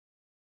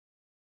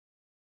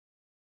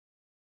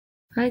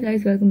Hi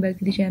guys, welcome back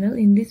to the channel.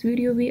 In this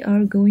video we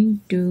are going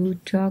to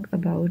talk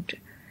about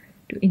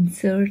to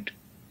insert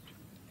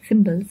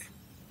symbols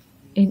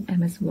in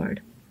MS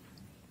Word.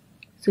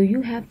 So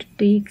you have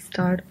to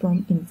start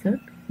from insert.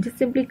 Just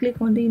simply click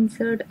on the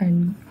insert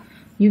and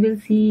you will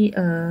see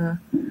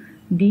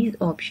these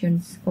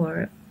options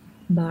or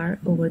bar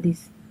over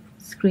this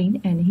screen,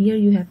 and here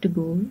you have to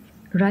go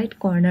right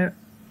corner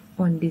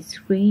on this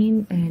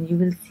screen and you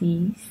will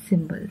see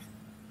symbols.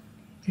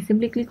 Just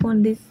simply click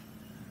on this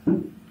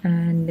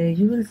and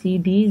you will see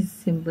these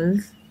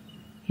symbols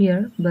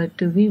here,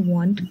 but we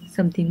want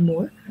something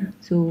more,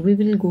 so we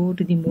will go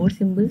to the more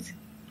symbols.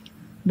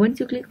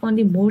 Once you click on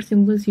the more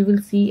symbols, you will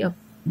see a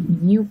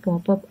new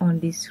pop-up on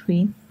the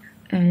screen,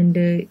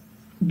 and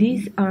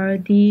these are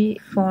the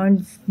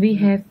fonts. We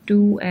have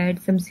to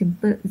add some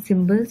simple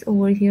symbols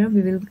over here.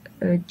 We will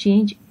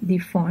change the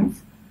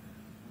fonts,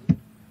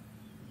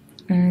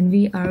 and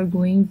we are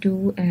going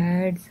to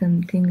add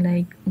something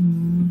like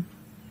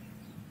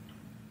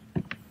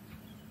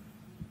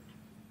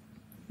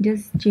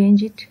just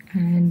change it,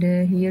 and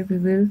here we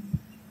will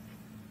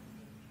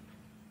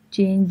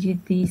change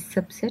the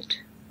subset.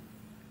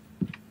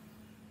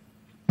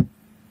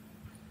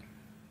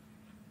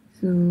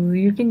 So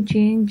you can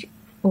change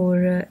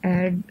or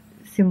add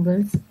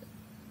symbols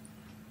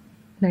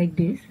like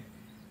this.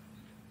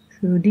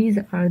 So these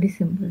are the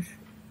symbols.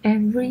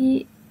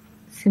 Every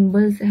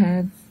symbols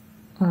have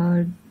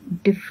a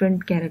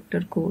different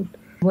character code.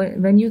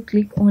 When you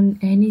click on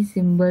any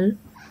symbol,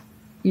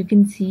 you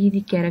can see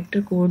the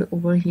character code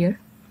over here.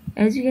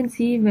 As you can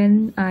see,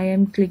 when I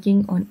am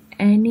clicking on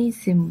any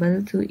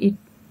symbol, so it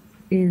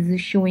is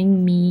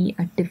showing me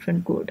a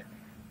different code.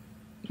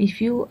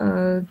 If you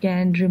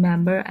can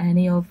remember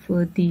any of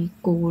the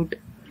code,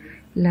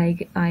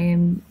 like I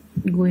am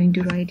going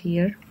to write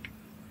here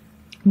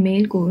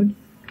mail code,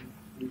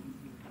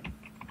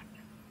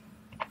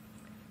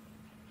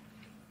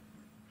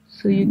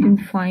 so you can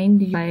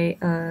find by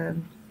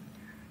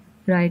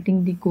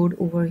writing the code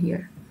over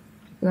here.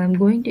 So I'm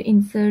going to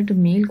insert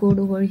mail code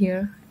over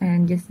here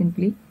and just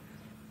simply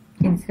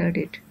insert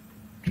it,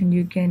 and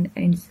you can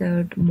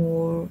insert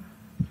more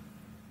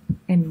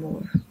and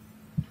more.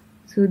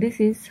 So this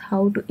is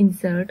how to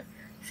insert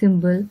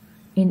symbol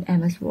in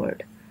MS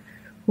Word.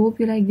 Hope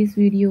you like this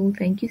video.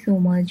 Thank you so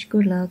much.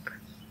 Good luck.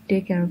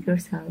 Take care of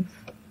yourself.